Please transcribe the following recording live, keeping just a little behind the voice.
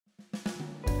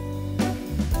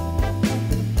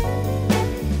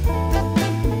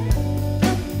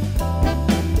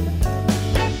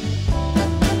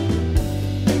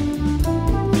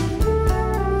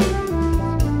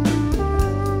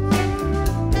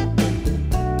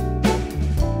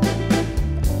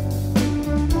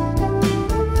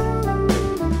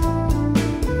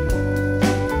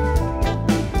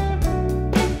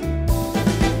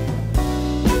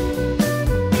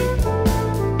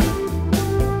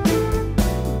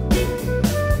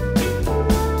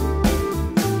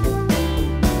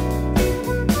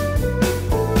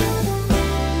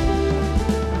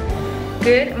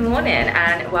Good morning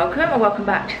and welcome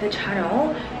back to the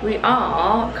channel. We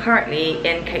are currently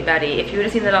in Cape Verde. If you would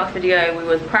have seen the last video, we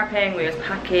was prepping, we was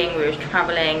packing, we was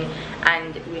traveling,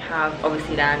 and we have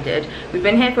obviously landed. We've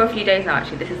been here for a few days now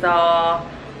actually. This is our,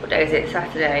 what day is it?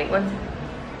 Saturday.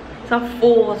 It's our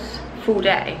fourth full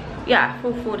day. Yeah,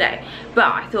 full day. But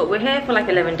I thought we're here for like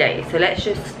 11 days, so let's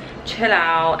just chill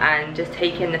out and just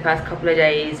take in the first couple of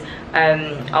days.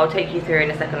 I'll take you through in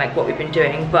a second like what we've been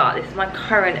doing, but this is my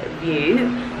current view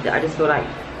that I just feel like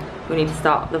we need to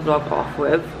start the vlog off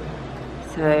with.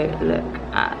 So look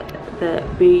at the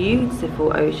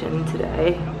beautiful ocean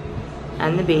today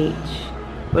and the beach.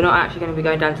 We're not actually going to be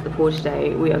going down to the pool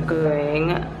today. We are going,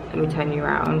 let me turn you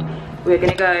around, we're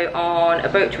going to go on a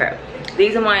boat trip.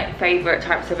 These are my favourite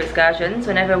types of excursions.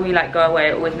 Whenever we like go away,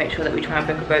 I always make sure that we try and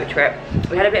book a boat trip.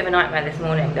 We had a bit of a nightmare this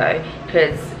morning though,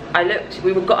 because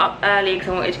we got up early because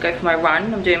I wanted to go for my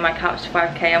run. I'm doing my couch to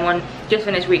 5k. just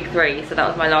finished week 3, so that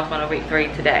was my last one of week 3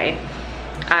 today.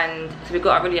 And so we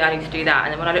got up really early to do that,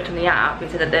 and then when I looked on the app,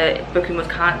 it said that the booking was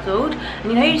cancelled. And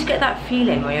you know, you just get that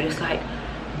feeling where you're just like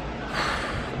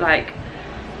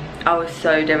I was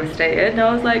so devastated, and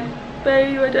I was like,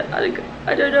 babe, I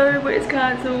don't know, but it's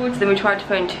cancelled. So then we tried to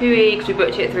phone TUI because we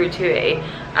booked it through TUI,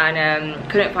 and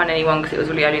couldn't find anyone because it was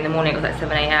really early in the morning. It was like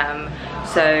 7 AM.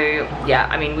 So yeah,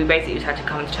 I mean, we basically just had to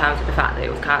come to terms with the fact that it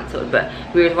was cancelled. But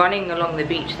we were running along the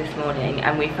beach this morning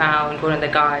and we found one of the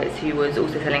guys who was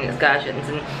also selling excursions,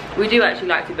 and we do actually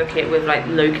like to book it with like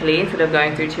locally instead of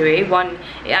going through TUI. One,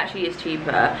 it actually is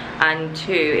cheaper, and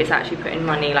two, it's actually putting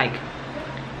money like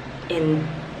in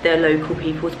the local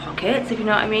people's pockets, if you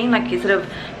know what I mean. Like instead of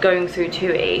going through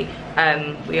TUI,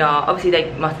 we are, obviously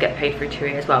they must get paid through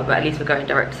TUI as well, but at least we're going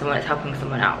direct to someone that's helping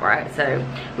someone out, right? So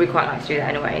we quite like to do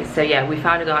that anyway. So yeah, we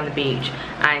found a guy on the beach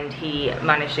and he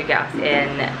managed to get us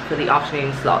in for the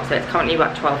afternoon slot. So it's currently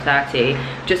about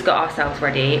 12:30. Just got ourselves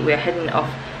ready. We're heading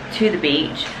off to the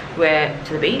beach.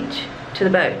 To the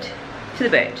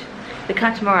boat. The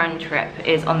catamaran trip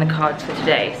is on the cards for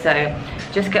today. So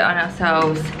just get on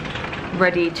ourselves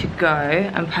ready to go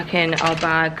and pack in our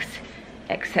bags,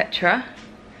 etc.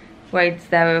 Wade's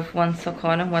there with one sock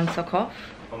on and one sock off.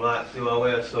 I'm like, do I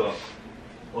wear a sock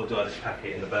or do I just pack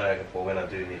it in the bag for when I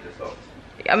do need the socks?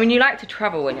 I mean, you like to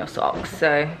travel in your socks,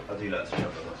 so I do like to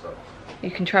travel in my socks.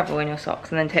 you can travel in your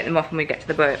socks and then take them off when we get to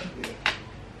the boat.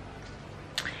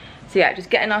 So yeah, just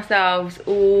getting ourselves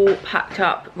all packed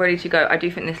up, ready to go. I do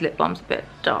think this lip balm's a bit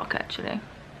dark actually.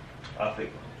 I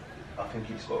think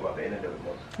you just got to rub it in a little bit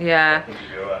more. Yeah,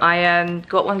 I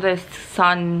got one of those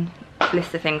sun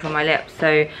blister things on my lips,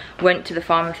 so went to the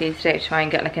pharmacy today to try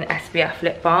and get like an SPF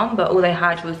lip balm, but all they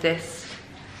had was this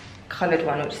coloured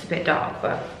one, which is a bit dark,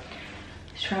 but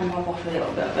let's try and rub off a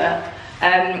little bit of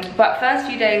it. But first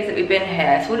few days that we've been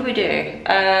here, so what do we do?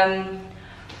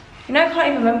 You know, I can't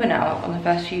even remember now on the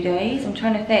first few days. I'm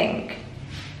trying to think.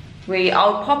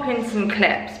 I'll pop in some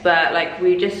clips, but like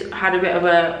we just had a bit of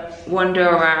a wander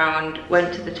around,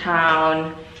 went to the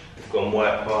town. We've gone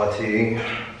white party.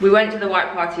 We went to the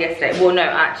white party yesterday. Well, no,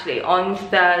 actually, on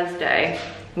Thursday,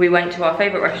 we went to our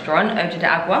favourite restaurant, Ojo de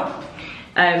Agua,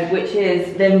 which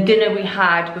is the dinner we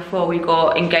had before we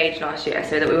got engaged last year,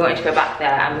 so that we wanted to go back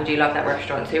there, and we do love that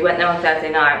restaurant. So we went there on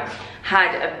Thursday night,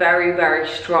 had a very, very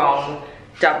strong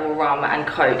double rum and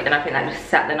coke, and I think that just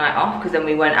set the night off, because then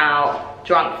we went out,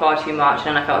 drunk far too much, and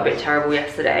then I felt a bit terrible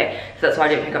yesterday, so that's why I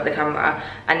didn't pick up the camera.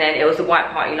 And then it was a white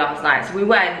party last night, so we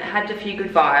went, had a few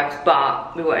good vibes,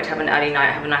 but we wanted to have an early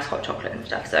night, have a nice hot chocolate and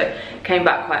stuff, so came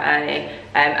back quite early.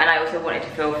 And I also wanted to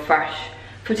feel fresh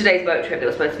for today's boat trip that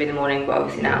was supposed to be in the morning, but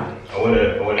obviously now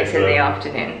it's in the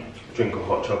afternoon. Drink a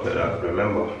hot chocolate that I could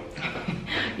remember.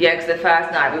 Yeah, because the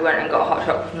first night we went and got a hot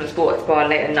chocolate from the sports bar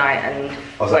late at night, and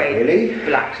I was like, really?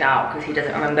 Blacked out because he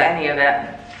doesn't remember any of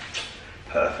it.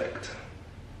 Perfect.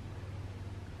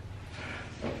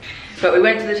 But we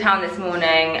went to the town this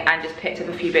morning and just picked up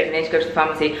a few bits. I needed to go to the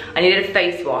pharmacy. I needed a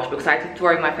face wash because I had to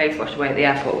throw my face wash away at the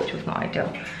airport, which was not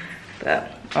ideal.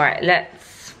 But alright,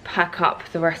 let's pack up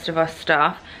the rest of our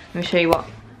stuff. Let me show you what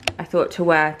I thought to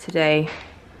wear today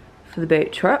for the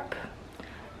boat trip.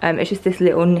 It's just this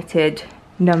little knitted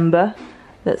number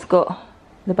that's got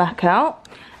the back out,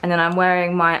 and then I'm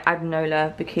wearing my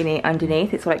Adenola bikini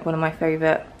underneath. It's like one of my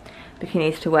favourite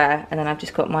bikinis to wear, and then I've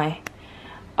just got my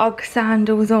UGG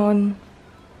sandals on.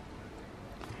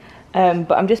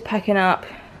 But I'm just packing up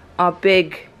our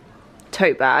big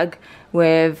tote bag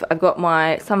with, I've got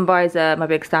my sun visor, my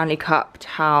big Stanley Cup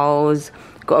towels,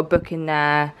 got a book in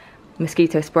there,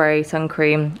 mosquito spray, sun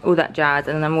cream, all that jazz.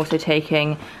 And then I'm also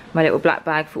taking my little black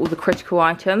bag for all the critical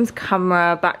items,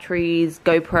 camera, batteries,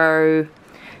 GoPro,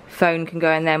 phone can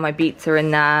go in there, my Beats are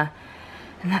in there.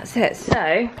 And that's it.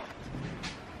 So,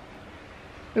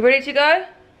 we ready to go?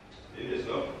 Yeah, let's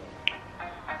go.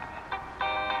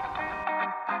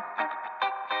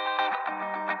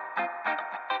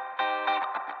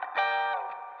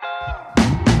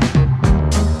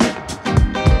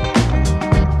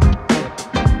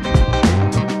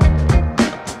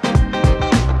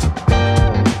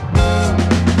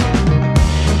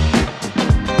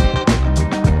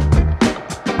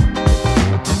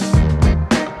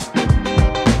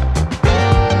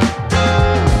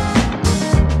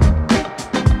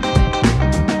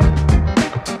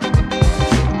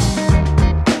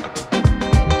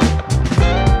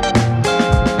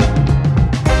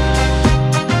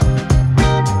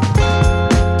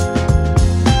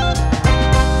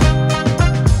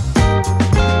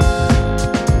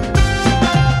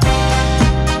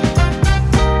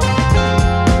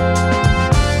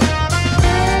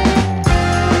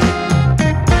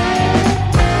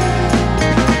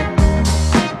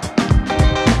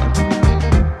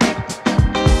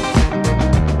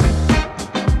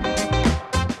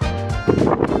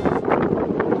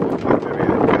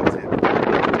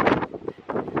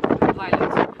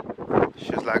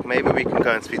 Maybe we can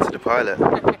go and speak to the pilot.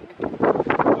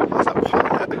 What's that,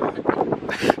 pilot?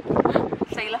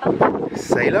 Sailor?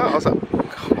 Sailor? I was like,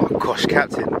 oh gosh,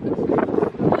 captain.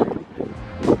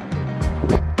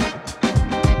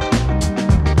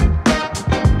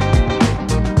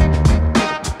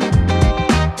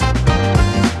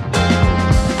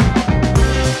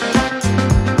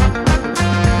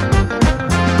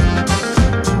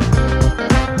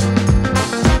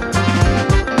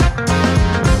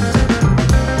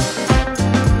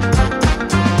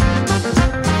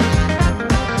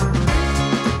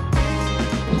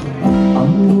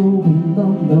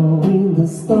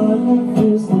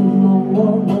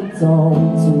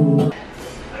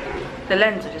 The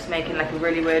lens are just making like a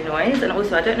really weird noise, and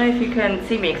also I don't know if you can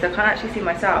see me because I can't actually see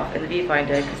myself in the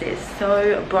viewfinder because it is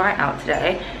so bright out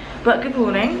today. But good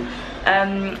morning.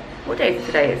 What day is it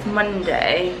today? It's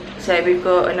Monday, so we've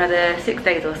got another 6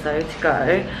 days or so to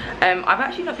go. I've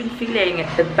actually not been feeling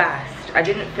the best. I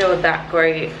didn't feel that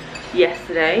great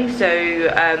yesterday,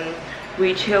 so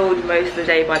we chilled most of the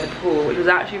day by the pool, which was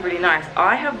actually really nice.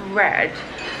 I have read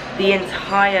the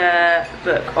entire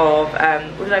book of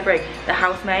what did I bring? The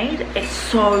Housemaid. It's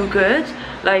so good.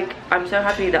 Like, I'm so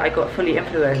happy that I got fully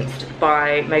influenced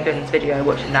by Megan's video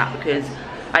watching that, because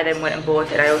I then went and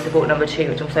bought it. I also bought number 2,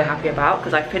 which I'm so happy about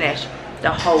because I finished the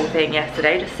whole thing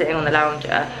yesterday just sitting on the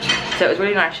lounger. So it was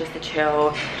really nice just to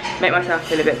chill, make myself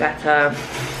feel a bit better.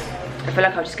 I feel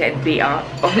like I was just getting beat up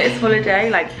on this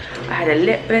holiday. Like, I had a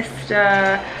lip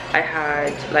blister, I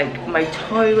had, like, my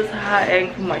toe was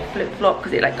hurting from my flip-flop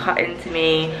because it like cut into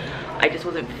me. I just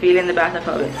wasn't feeling the best. I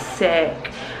felt a bit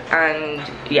sick, and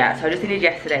yeah, so I just needed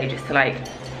yesterday just to like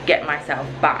get myself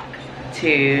back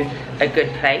to a good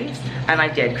place, and I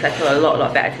did, because I feel a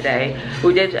lot better today.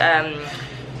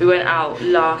 We went out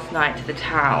last night to the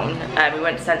town. We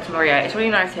went to Santa Maria. It's really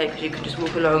nice here because you can just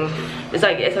walk along. It's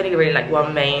only really like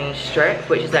one main strip,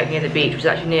 which is like near the beach, which is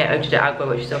actually near Ocho de Agua,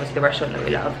 which is obviously the restaurant that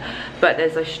we love. But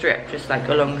there's a strip just like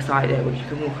alongside it, which you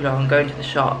can walk along, go into the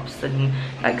shops and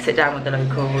like sit down with the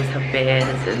locals, have beers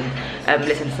and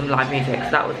listen to some live music. So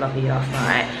that was lovely last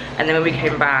night. And then when we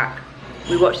came back,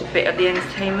 we watched a bit of the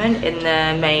entertainment in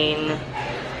the main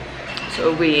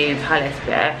sort of RIU Palace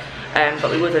bit.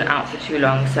 But we wasn't out for too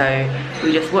long, so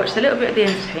we just watched a little bit of the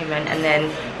entertainment, and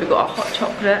then we got our hot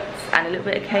chocolates and a little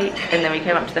bit of cake, and then we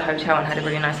came up to the hotel and had a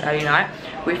really nice early night.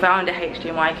 We found a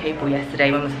HDMI cable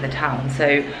yesterday when we was in the town,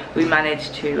 so we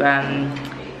managed to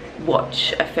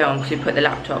watch a film because we put the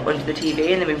laptop onto the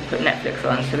TV and then we put Netflix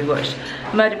on. So we watched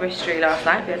Murder Mystery last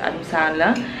night with Adam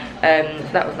Sandler,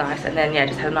 so that was nice, and then yeah,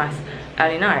 just had a nice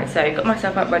early night. So got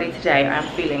myself up ready today. I'm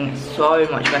feeling so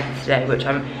much better today, which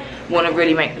I want to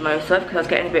really make the most of, because I was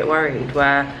getting a bit worried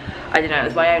where, I don't know, it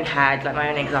was my own head, like my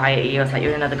own anxiety. I was like,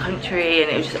 you're in another country,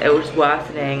 and it was just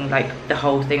worsening like the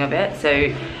whole thing of it.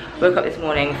 So woke up this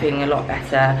morning feeling a lot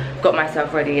better, got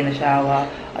myself ready in the shower.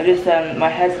 I just my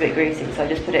hair's a bit greasy, so I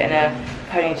just put it in a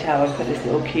ponytail and put this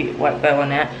little cute white bow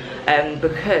on it,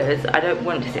 because I don't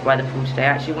want to sit by the pool today.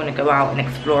 I actually want to go out and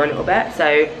explore a little bit.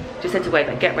 So just said to Wade,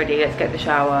 like, get ready, let's get in the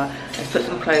shower, let's put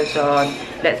some clothes on,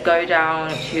 let's go down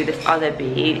to this other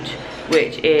beach,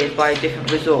 which is by a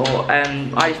different resort.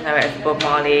 I just know it as the Bob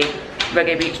Marley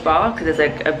Reggae Beach Bar, because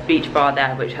there's like a beach bar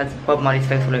there which has Bob Marley's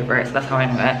face all over it, so that's how I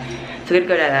know it. So we're gonna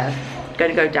go there,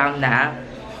 gonna go down there,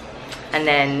 and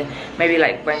then maybe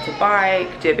like rent a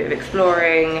bike, do a bit of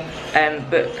exploring,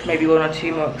 book maybe 1 or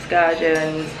 2 more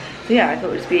excursions. So yeah, I thought it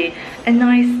would just be a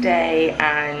nice day,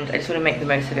 and I just want to make the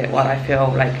most of it while I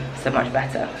feel like so much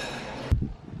better.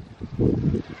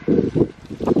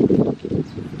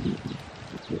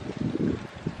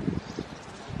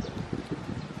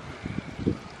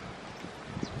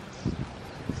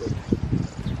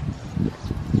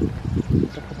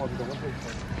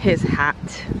 his hat.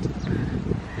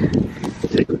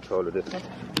 Take control of this. I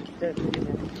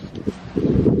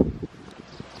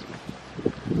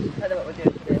don't know what we're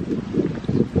doing today.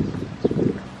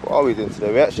 What are we doing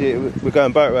today? We're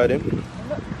going bike riding.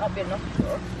 Not being enough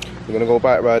sure. We're gonna go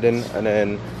bike riding and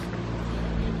then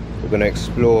we're gonna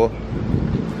explore.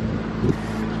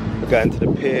 We're going to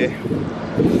the pier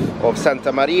of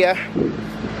Santa Maria.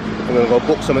 We're gonna go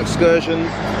book some excursions.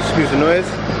 Excuse the noise.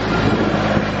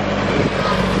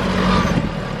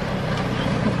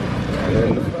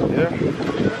 And yeah.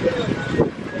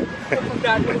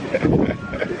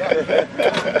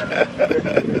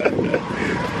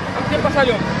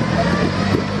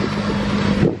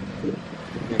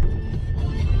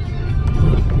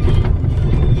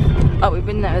 Oh, we've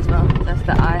been there as well. That's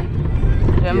the eye.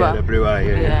 Remember? Yeah, the blue eye,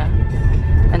 yeah.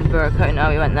 And Burracote,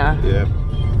 we went there. Yeah.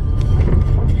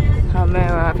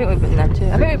 Palmyra, I think we've been there too.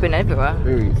 I think we've been everywhere.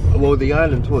 Well, the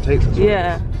island tour takes us.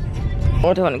 Yeah.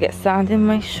 I don't want to get sand in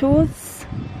my shorts.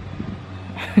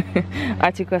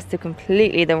 I took us to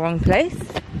completely the wrong place.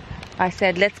 I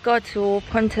said, let's go to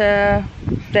Ponte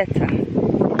Preta,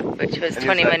 which was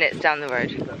 20 minutes down the road.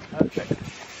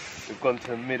 We've gone to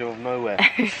the middle of nowhere.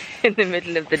 In the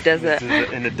middle of the desert.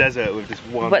 In the desert with this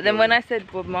one. But then when I said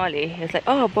Bob Marley, he was like,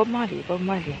 oh, Bob Marley, Bob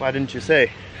Marley. Why didn't you say?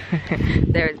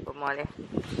 There is Bob Marley.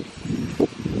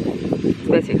 It's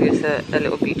basically just a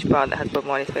little beach bar that has Bob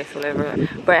Marley's face all over it.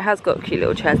 But it has got cute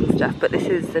little chairs and stuff. But this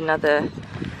is another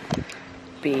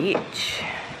beach.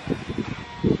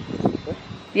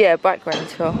 Yeah, bike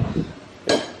rental.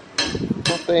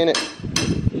 Half day in it.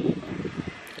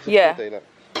 Yeah.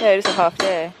 Yeah, just a half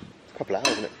day. A couple of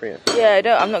hours, isn't it? Free. Yeah,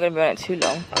 I'm not going to be on it too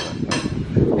long.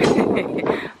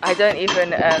 I don't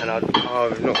even. And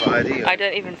I've not got ID. I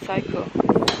don't even cycle.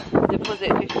 Deposit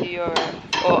 €50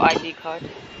 or ID card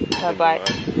per bike.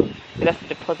 You'd have to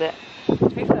deposit.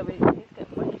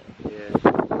 Yeah.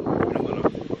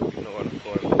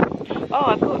 Oh,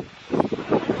 I've got.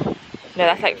 No,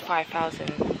 that's like 5,000.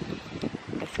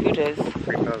 The scooters.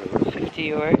 3,000.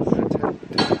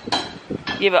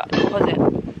 €50. Yeah, but deposit. I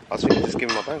was thinking just give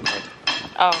me my bank card.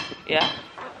 Oh, yeah.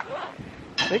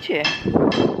 Would you?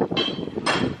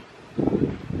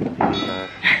 No.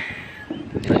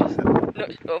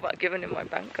 Not sure about giving him my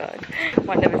bank card.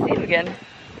 Might never see him again.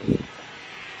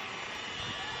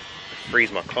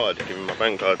 Freeze my card, give him my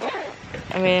bank card.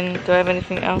 I mean, do I have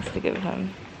anything else to give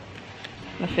him?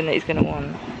 Nothing that he's going to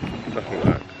want. Nothing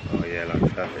like, oh yeah, like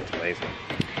perfect, amazing.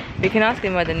 We can ask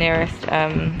him where the nearest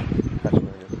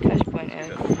cash point is.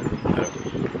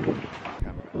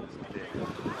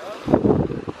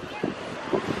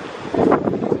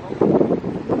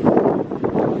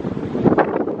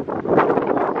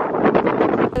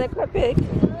 They're quite big.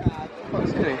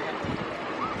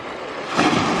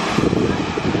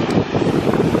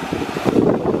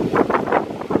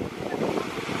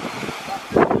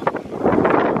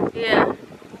 Yeah.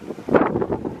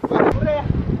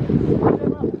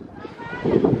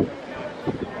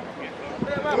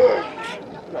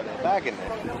 Bag in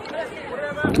there.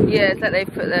 Yeah, it's like they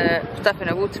put the stuff in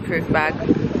a waterproof bag.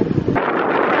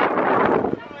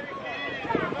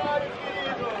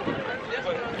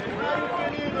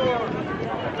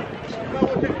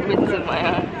 Winds in my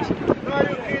eye.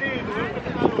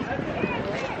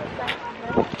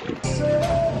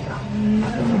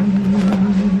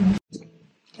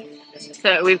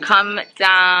 So we've come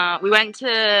down, we went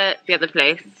to the other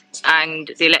place and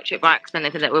the electric bikes, and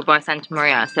they said that we're by Santa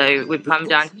Maria. So we've come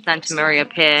down to Santa Maria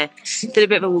Pier, did a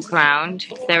bit of a walk around.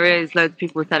 There is loads of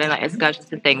people selling like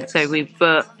excursions and things. So we've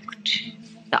booked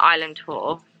the island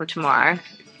tour for tomorrow.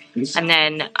 And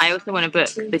then I also want to book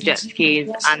the jet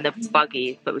skis and the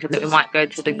buggies, but we said that we might go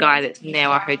to the guy that's near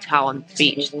our hotel on the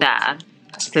beach there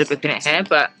instead of booking it here,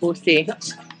 but we'll see.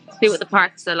 See what the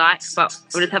prices are like, but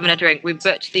we're just having a drink. We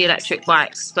booked the electric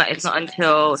bikes, but it's not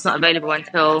available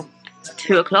until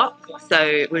 2 o'clock.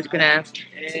 So we're just gonna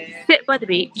sit by the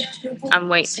beach and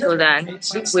wait till then.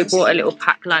 We bought a little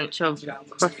packed lunch of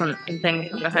croissants and things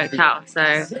from the hotel,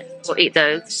 so we'll eat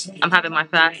those. I'm having my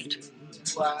first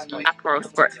Aperol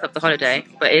spritz of the holiday,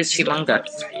 but it is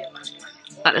humongous.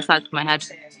 Like the size of my head.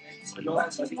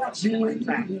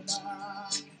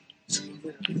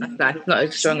 That's not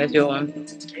as strong as your one.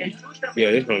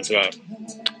 Yeah, this one's like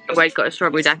Wade's got a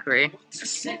strawberry daiquiri.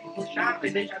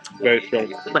 very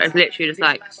strong. But it's literally just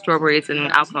like strawberries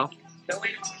and alcohol.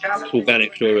 It's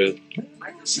organic strawberries.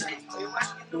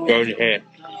 Grown here.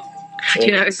 Do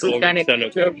you know it's organic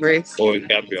strawberries? Or in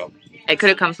Gambia. It could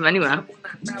have come from anywhere.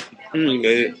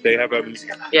 They have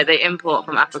Yeah, they import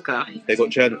from Africa. they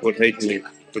got transportation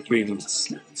between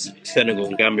Senegal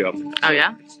and Gambia. Oh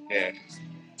yeah? Yeah.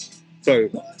 So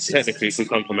technically, if we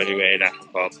come from anywhere in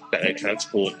Africa that they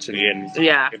transport to the end,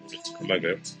 Yeah. to come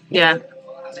over. Yeah.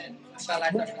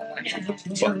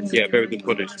 But yeah, very good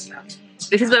quality.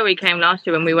 This is where we came last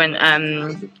year when we went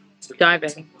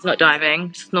diving. Not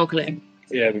diving, snorkeling.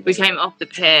 Yeah, We came off the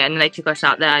pier and they took us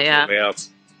out there, yeah. Yeah.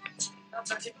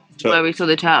 Where we saw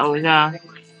the turtles, yeah.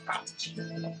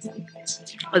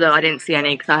 Although I didn't see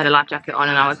any because I had a life jacket on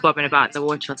and I was bobbing about the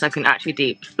water, so I couldn't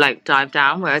actually dive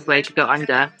down, whereas where you could go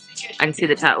under and see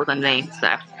the turtles underneath,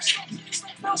 so.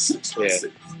 Yeah.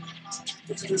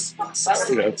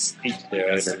 You know, each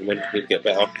there and then when it get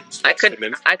better. I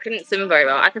couldn't swim very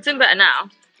well. I can swim better now.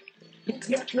 Done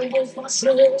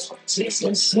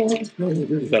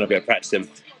a bit of practicing.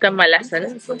 Done my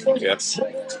lessons. Yeah.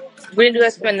 We didn't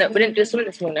do a swim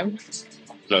this morning.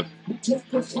 No.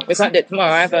 We can't do it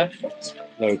tomorrow either.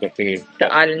 No, we've got thingy.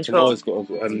 The island tour.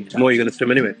 Tomorrow you're going to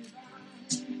swim anyway.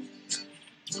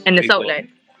 In the Salt Lake.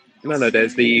 No,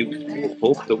 there's the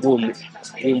waterfall, the warm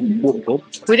waterfall.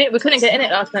 We couldn't get in it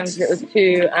last time because it was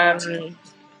too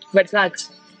red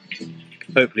flags.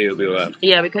 Hopefully it'll be alright.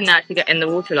 Yeah, we couldn't actually get in the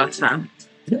water last time.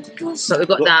 But we've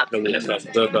got that. We've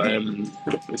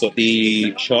got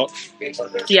the sharks.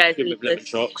 Yeah, the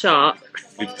sharks.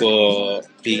 We've got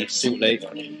the Salt Lake.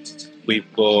 We've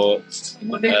got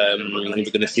we're going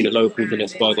to see the locals in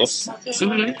Espargos as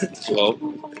well,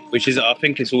 which is, I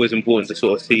think it's always important to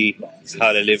sort of see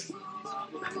how they live,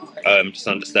 just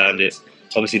understand it.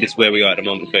 Obviously this is where we are at the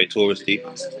moment, very touristy.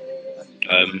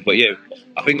 But yeah,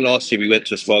 I think last year we went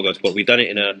to Espargos, but we done it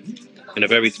in a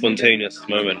very spontaneous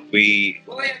moment. We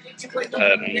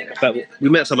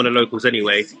met some of the locals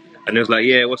anyway, and it was like,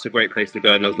 yeah, what's a great place to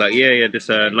go? And I was like, yeah, this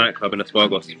nightclub in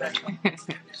Espargos.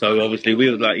 So obviously we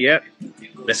was like, yeah,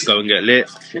 let's go and get lit.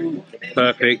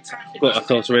 Perfect. Got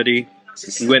ourselves ready.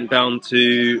 We went down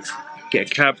to get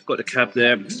a cab, got the cab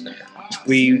there.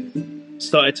 We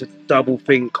started to double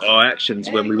think our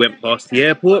actions when we went past the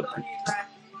airport.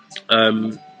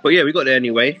 But yeah, we got there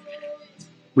anyway.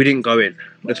 We didn't go in.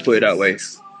 Let's put it that way.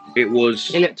 It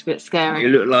looked a bit scary. It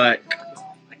looked like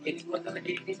a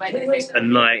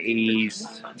 90s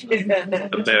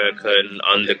American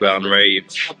underground rave.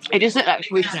 It just looked like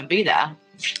we shouldn't be there.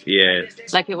 Yeah.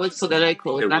 Like it was for the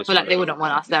locals, and I feel like they wouldn't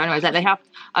want us there anyways. Like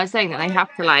I was saying that they have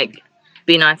to like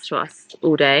be nice to us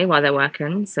all day while they're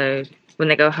working. So when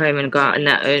they go home and go out in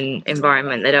their own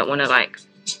environment, they don't want to like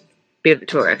be with the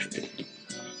tourists.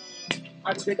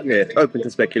 Yeah, open to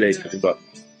speculation, but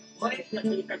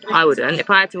I wouldn't. If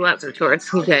I had to work for the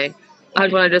tourists all day,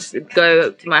 I'd want to just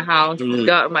go to my house,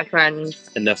 go out with my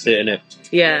friends. And that's it, innit?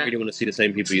 Yeah. You really want to see the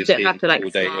same people you don't see have to like all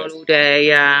day. smile all day,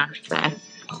 yeah. So.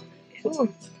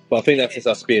 But I think that's just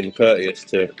us being courteous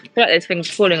too. I feel like there's things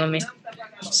falling on me.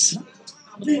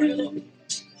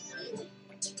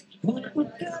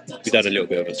 We've had a little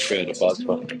bit of a spray of the buzz,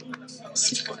 but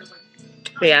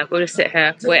yeah, we'll just sit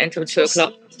here, wait until 2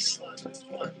 o'clock.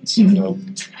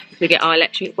 We get our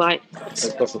electric bike. Can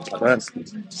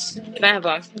I have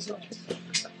one?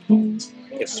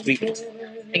 It's sweet.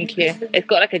 Thank you. It's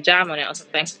got like a jam on it or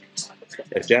something.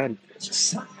 A jam.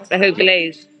 The whole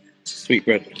glaze. Sweet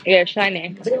bread. Yeah,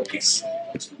 shiny.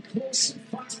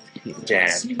 Jam.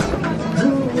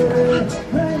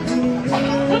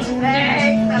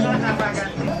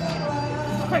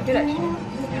 Quite good actually.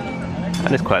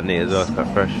 And it's quite neat as well, it's quite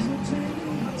fresh.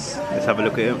 Let's have a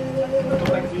look at it.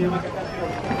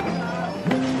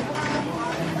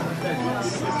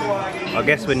 I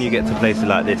guess when you get to places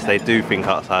like this, they do think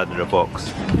outside of the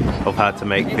box of how to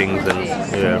make things, and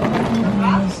yeah.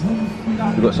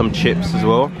 We've got some chips as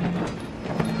well.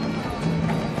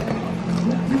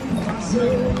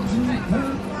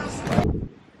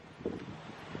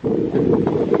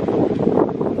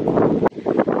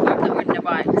 I've not ridden a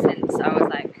bike since I was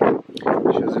like a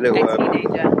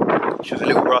teenager. She was a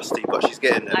little rusty, but she's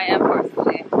getting there. I am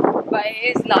rusty, but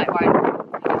it is light one.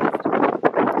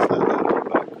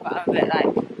 But I'm a bit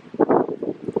like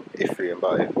iffy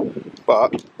about it. But I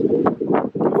think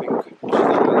she's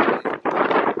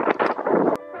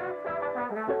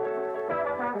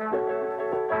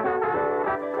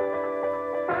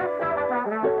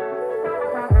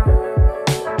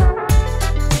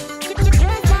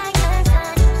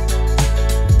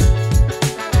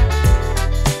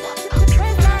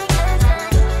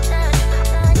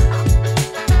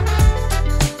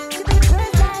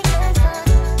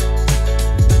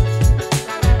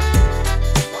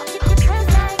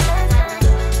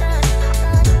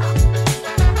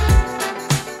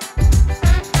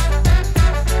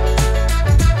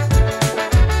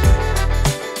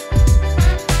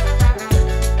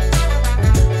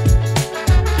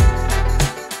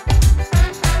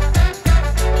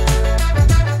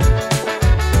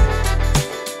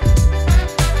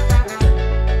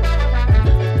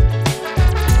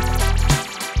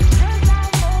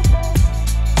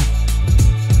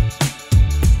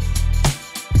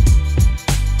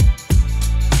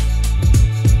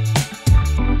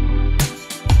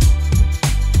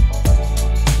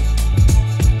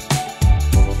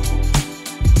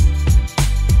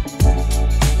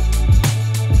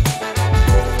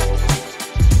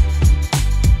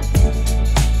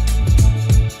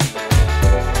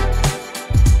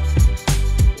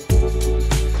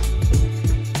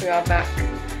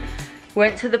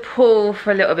Went to the pool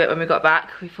for a little bit when we got back.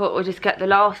 We thought we'd just get the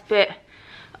last bit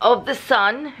of the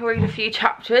sun, read a few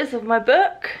chapters of my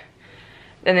book.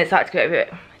 Then it started to get a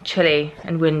bit chilly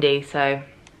and windy, so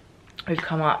we've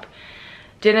come up.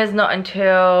 Dinner's not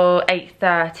until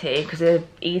 8:30 because we're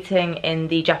eating in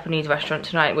the Japanese restaurant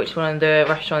tonight, which is one of the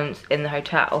restaurants in the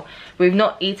hotel. We've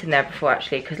not eaten there before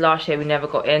actually, because last year we never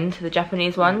got into the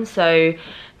Japanese one, so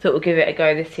thought we'll give it a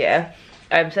go this year.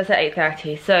 So that's at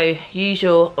 8:30. So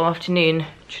usual afternoon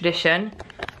tradition: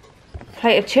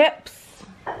 plate of chips,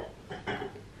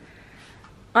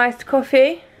 iced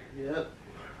coffee. Yep.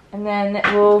 And then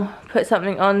we'll put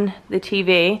something on the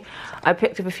TV. I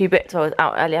picked up a few bits while I was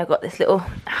out earlier. I got this little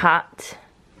hat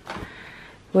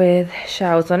with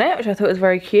shells on it, which I thought was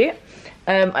very cute.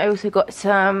 I also got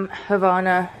some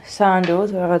Havana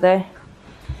sandals. Where are they?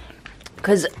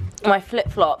 Because my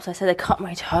flip-flops, I said they cut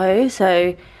my toe,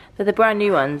 so they're the brand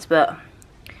new ones, but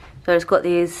so I just got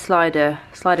these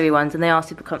slidery ones, and they are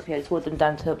super comfy. I just wore them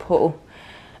down to the pool.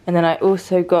 And then I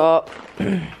also got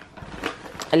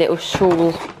a little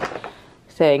shawl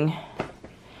thing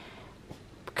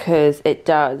because it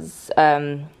does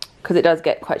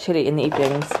get quite chilly in the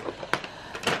evenings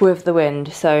with the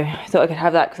wind, so I thought I could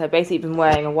have that because I've basically been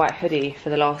wearing a white hoodie for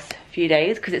the last few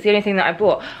days because it's the only thing that I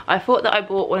bought. I thought that I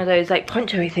bought one of those like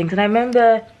poncho-y things, and I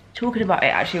remember talking about it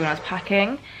actually when I was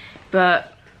packing,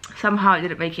 but somehow it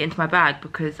didn't make it into my bag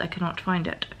because I could not find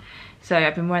it. So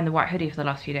I've been wearing the white hoodie for the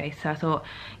last few days, so I thought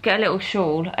get a little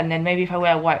shawl, and then maybe if I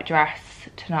wear a white dress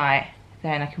tonight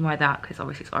then I can wear that because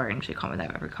obviously it's orange, so you can't wear that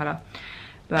with every colour.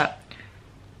 But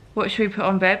what should we put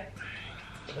on, babe?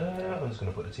 I'm just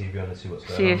going to put the TV on and see what's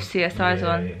going See on. if CSI's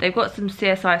on. Yeah. They've got some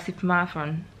CSI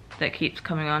Supermarathon that keeps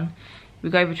coming on.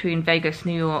 We go between Vegas,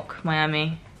 New York,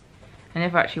 Miami. I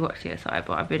never actually watched CSI,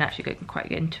 but I've been actually getting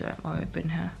quite into it while we've been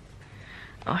here.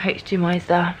 Oh, HDMI's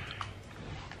there.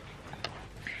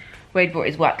 Wade brought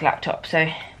his work laptop, so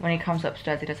when he comes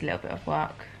upstairs he does a little bit of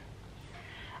work.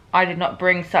 I did not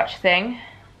bring such thing.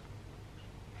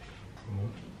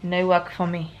 No work for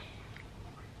me.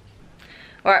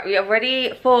 Alright, we are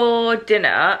ready for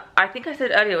dinner. I think I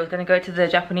said earlier I was going to go to the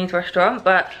Japanese restaurant,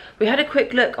 but we had a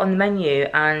quick look on the menu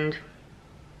and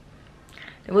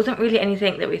there wasn't really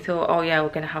anything that we thought, oh yeah, we're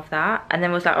going to have that. And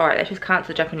then was like, alright, let's just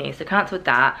cancel Japanese. So cancelled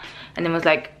that, and then was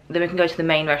like, then we can go to the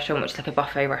main restaurant, which is like a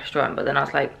buffet restaurant. But then I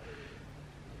was like,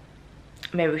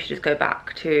 maybe we should just go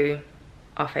back to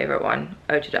our favourite one,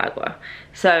 Ochidagua.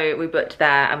 So we booked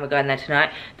there and we're going there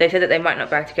tonight. They said that they might not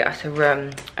be able to get us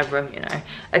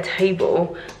a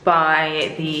table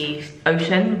by the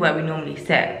ocean where we normally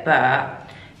sit, but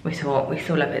we thought we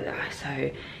still love it there,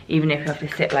 so even if we have to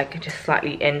sit like just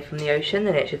slightly in from the ocean,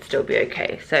 then it should still be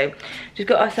okay. So just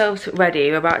got ourselves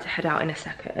ready. We're about to head out in a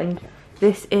second.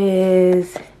 This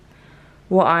is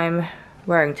what I'm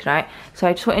wearing tonight. So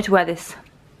I just wanted to wear this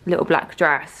little black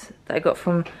dress that I got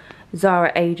from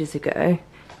Zara ages ago.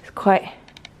 It's quite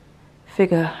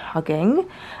figure hugging.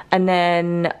 And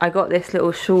then I got this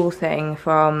little shawl thing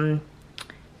from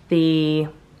the,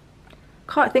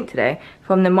 can't think today,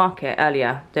 from the market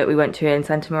earlier that we went to in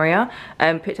Santa Maria.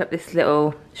 Picked up this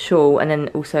little shawl and then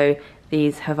also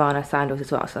these Havana sandals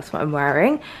as well, so that's what I'm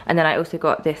wearing. And then I also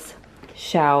got this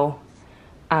shell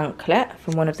anklet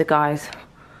from one of the guys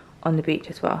on the beach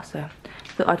as well, so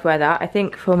thought I'd wear that. I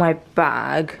think for my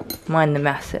bag, mind the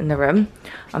mess in the room,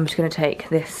 I'm just going to take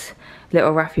this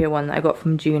little raffia one that I got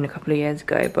from June a couple of years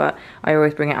ago, but I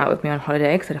always bring it out with me on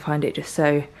holiday because I find it just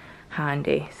so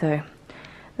handy. So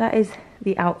that is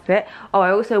the outfit. Oh,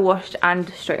 I also washed and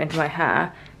straightened my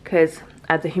hair because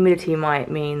the humidity might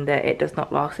mean that it does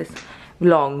not last this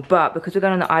long, but because we're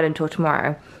going on the island tour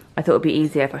tomorrow, I thought it would be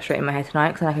easier if I straighten my hair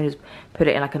tonight, because then I can just put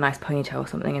it in like a nice ponytail or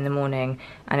something in the morning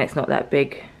and it's not that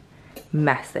big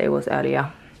mess that it was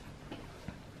earlier.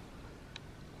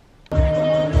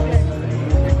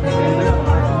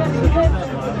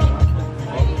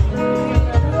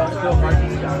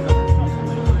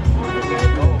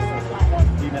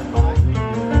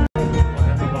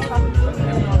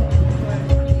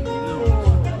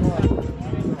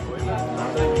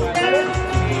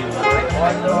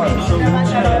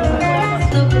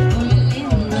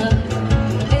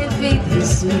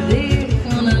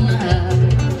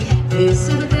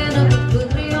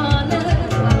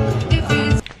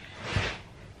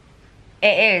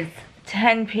 It is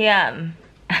 10 PM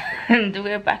and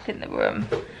we're back in the room.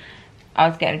 I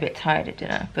was getting a bit tired at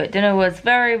dinner, but dinner was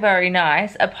very, very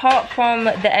nice, apart from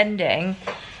the ending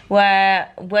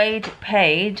where Wade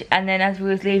paid, and then as we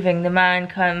was leaving, the man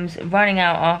comes running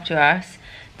out after us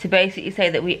to basically say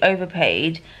that we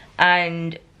overpaid,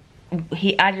 and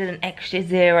he added an extra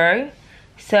 0.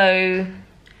 So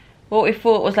what we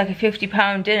thought was like a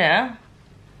 £50 dinner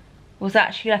was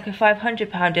actually like a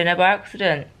 £500 dinner by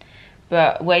accident.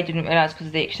 But Wade didn't realise because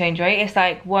of the exchange rate. It's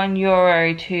like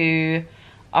 €1 to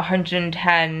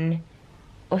 110,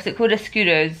 what's it called,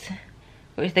 escudos,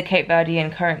 which is the Cape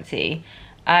Verdean currency.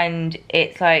 And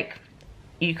it's like,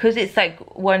 because it's like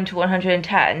 1 to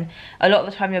 110, a lot of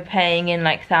the time you're paying in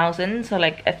like thousands, so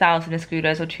like 1,000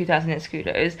 escudos or 2,000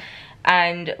 escudos.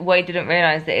 And Wade didn't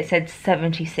realise that it said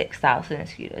 76,000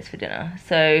 escudos for dinner.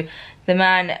 So the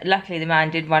man, luckily the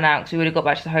man did run out, because we would have got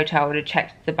back to the hotel, would have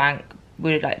checked the bank,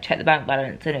 would have like checked the bank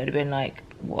balance, and it would have been like,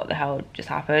 what the hell just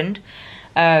happened?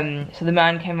 So the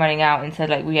man came running out and said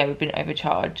like, well, yeah, we've been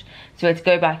overcharged. So we had to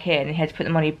go back in and he had to put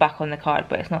the money back on the card,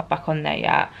 but it's not back on there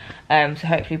yet. So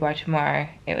hopefully by tomorrow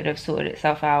it would have sorted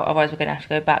itself out. Otherwise we're going to have to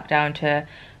go back down to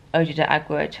Ojo de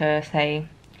Agua to say,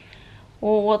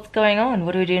 well, what's going on?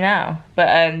 What do we do now?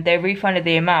 But they refunded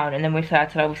the amount, and then we had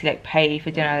to obviously like pay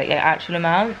for dinner, like the actual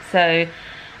amount. So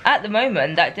at the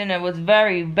moment, that dinner was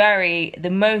very, very, the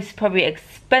most probably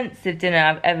expensive dinner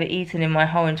I've ever eaten in my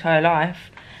whole entire life.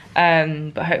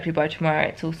 But hopefully by tomorrow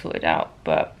it's all sorted out.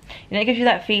 But you know, it gives you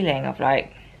that feeling of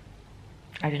like,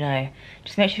 I don't know,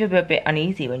 just makes you feel a bit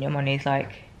uneasy when your money's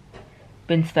like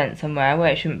been spent somewhere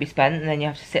where it shouldn't be spent, and then you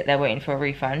have to sit there waiting for a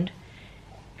refund.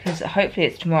 Because hopefully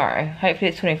it's tomorrow, hopefully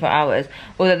it's 24 hours.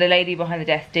 Although the lady behind the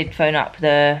desk did phone up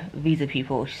the visa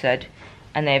people, she said,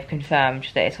 and they've confirmed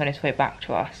that it's on its way back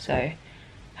to us. So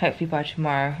hopefully by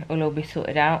tomorrow it'll all be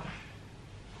sorted out.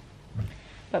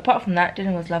 But apart from that,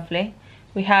 dinner was lovely.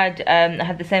 We had, I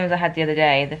had the same as I had the other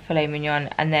day, the filet mignon,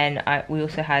 and then we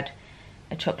also had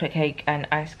a chocolate cake and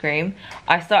ice cream.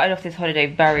 I started off this holiday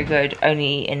very good,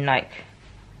 only in like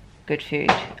good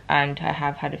food, and I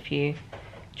have had a few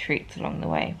treats along the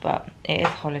way, but it is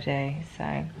holiday.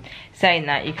 So saying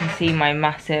that, you can see my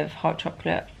massive hot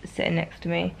chocolate sitting next to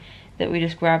me that we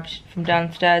just grabbed from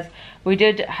downstairs. We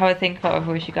did have a think about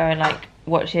whether we should go and like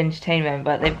watch the entertainment,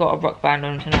 but they've got a rock band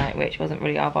on tonight, which wasn't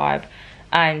really our vibe.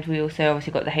 And we also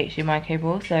obviously got the HDMI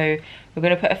cable, so we're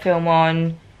going to put a film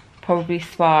on, probably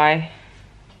Spy,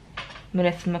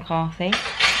 Melissa McCarthy,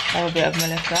 a little bit of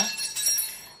Melissa,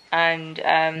 and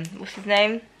what's his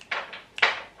name?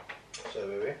 So,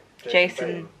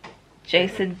 baby.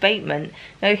 Jason Bateman.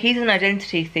 No, he's an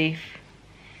identity thief.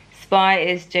 Spy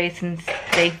is Jason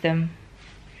Statham.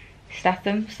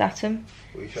 Statham?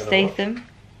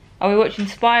 Are we watching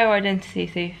Spy or Identity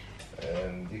Thief?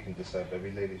 You can decide,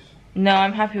 baby, ladies. No,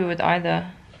 I'm happy with either.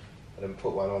 And then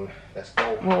put one on. Let's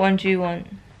go. What one do you want?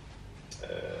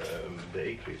 The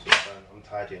Eclipse is fine. I'm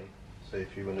tidying. So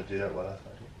if you want to do that while I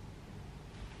tidy.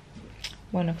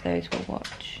 One of those we'll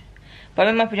watch. But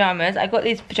I'm in my pyjamas. I got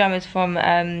these pyjamas from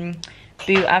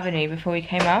Boo Avenue before we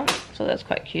came out. So that's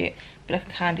quite cute. But like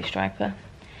a candy striper.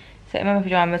 So I'm in my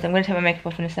pyjamas. I'm going to take my makeup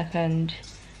off in a second.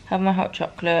 Have my hot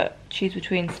chocolate, choose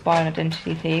between Spy and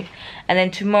Identity Thief, and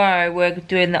then tomorrow we're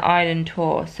doing the island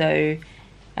tour, so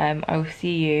I will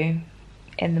see you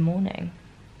in the morning.